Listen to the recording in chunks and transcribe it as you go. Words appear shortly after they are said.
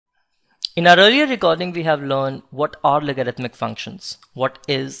In our earlier recording, we have learned what are logarithmic functions, what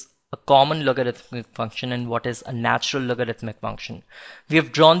is a common logarithmic function, and what is a natural logarithmic function. We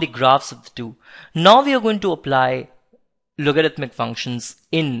have drawn the graphs of the two. Now we are going to apply logarithmic functions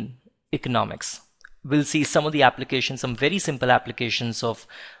in economics. We'll see some of the applications, some very simple applications of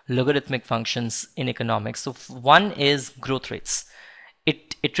logarithmic functions in economics. So one is growth rates.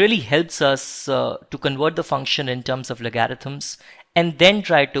 It really helps us to convert the function in terms of logarithms and then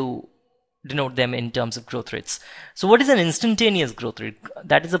try to denote them in terms of growth rates. So what is an instantaneous growth rate?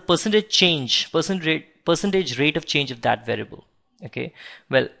 That is a percentage rate of change of that variable. Okay,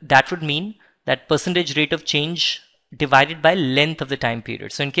 well, that would mean that percentage rate of change divided by length of the time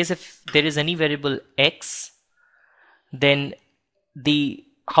period. So in case if there is any variable x, then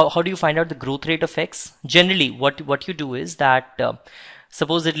how do you find out the growth rate of x? Generally what you do is that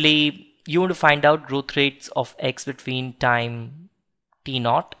supposedly you want to find out growth rates of x between time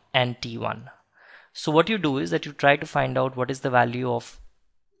t0 and t1. So what you do is that you try to find out what is the value of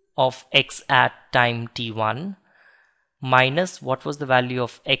x at time t1 minus what was the value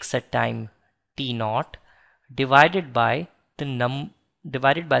of x at time t0 divided by the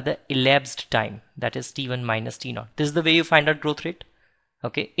elapsed time, that is t1 minus t0. This is the way you find out growth rate,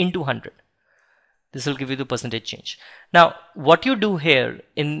 okay, into 100. This will give you the percentage change. Now what you do here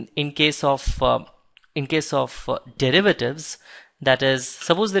in case of derivatives, that is,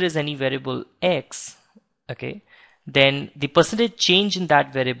 suppose there is any variable x, okay, then the percentage change in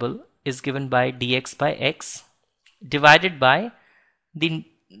that variable is given by dx by x divided by the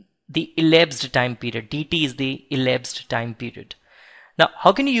elapsed time period. Dt is the elapsed time period. Now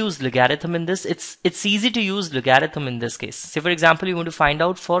how can you use logarithm in this? It's easy to use logarithm in this case. Say for example you want to find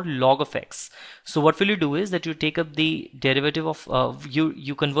out for log of x. So what will you do is that you take up the derivative of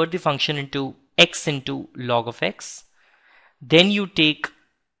you convert the function into x into log of x. Then you take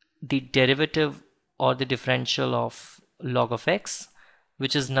the derivative or the differential of log of x,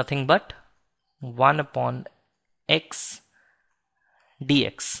 which is nothing but 1 upon x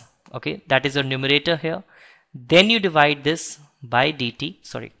dx. Okay, that is your numerator here. Then you divide this by dt.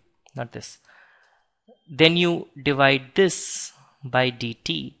 Sorry, not this. Then you divide this by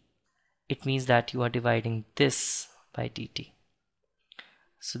dt. It means that you are dividing this by dt.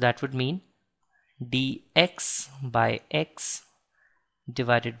 So that would mean dx by x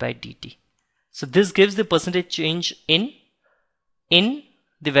divided by dt. So this gives the percentage change in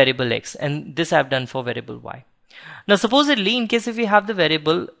the variable x, and this I've done for variable y. Now supposedly in case if we have the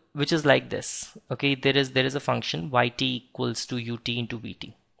variable which is like this, okay, there is a function yt equals to ut into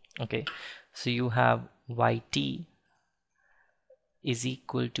vt. Okay, so you have yt is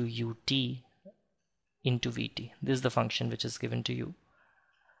equal to ut into vt. This is the function which is given to you.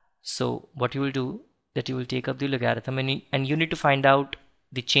 So what you will do, that you will take up the logarithm and you need to find out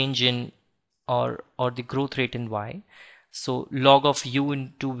the change in or the growth rate in y. So log of u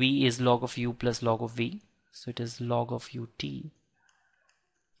into v is log of u plus log of v. So it is log of ut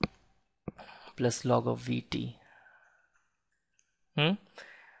plus log of vt.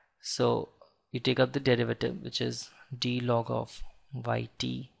 So you take up the derivative, which is d log of yt.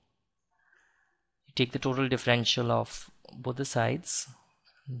 You take the total differential of both the sides,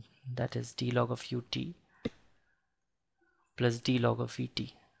 that is d log of ut plus d log of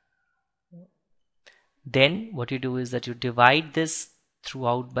vt. Then what you do is that you divide this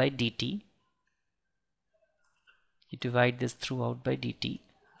throughout by dt. You divide this throughout by dt.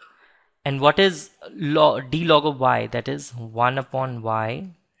 And what is d log of y? That is 1 upon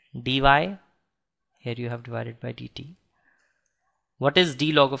y dy. Here you have divided by dt. What is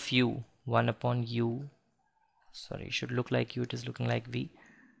d log of u? 1 upon u. Sorry, it should look like u. It is looking like v.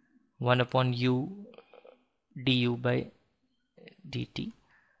 1 upon u du by dt.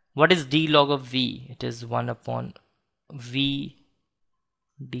 What is d log of v? It is 1 upon v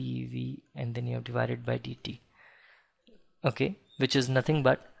dv, and then you have divided by dt. Okay, which is nothing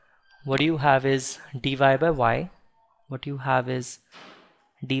but what you have is dy by y. What you have is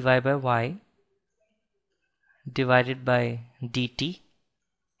dy by y divided by dt.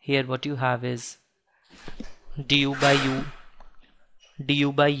 Here what you have is du by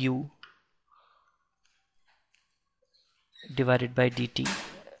u divided by dt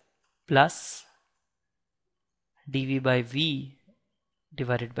plus dv by v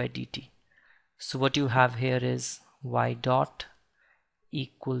divided by dt. So what you have here is y dot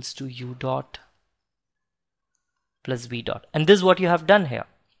equals to u dot plus v dot, and this is what you have done here.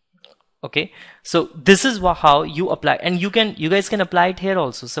 Okay, so this is how you apply, and you guys can apply it here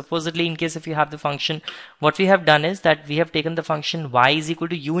also. Supposedly in case if you have the function, what we have done is that we have taken the function y is equal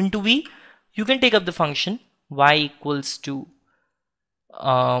to u into v. You can take up the function y equals to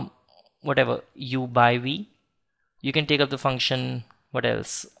whatever u by v. You can take up the function, what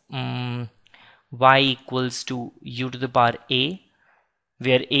else, y equals to u to the power a,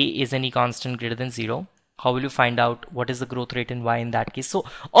 where a is any constant greater than 0. How will you find out what is the growth rate in y in that case? So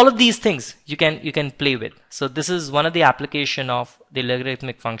all of these things you can play with. So this is one of the application of the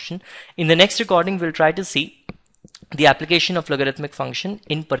logarithmic function. In the next recording, we'll try to see the application of logarithmic function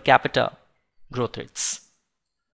in per capita growth rates.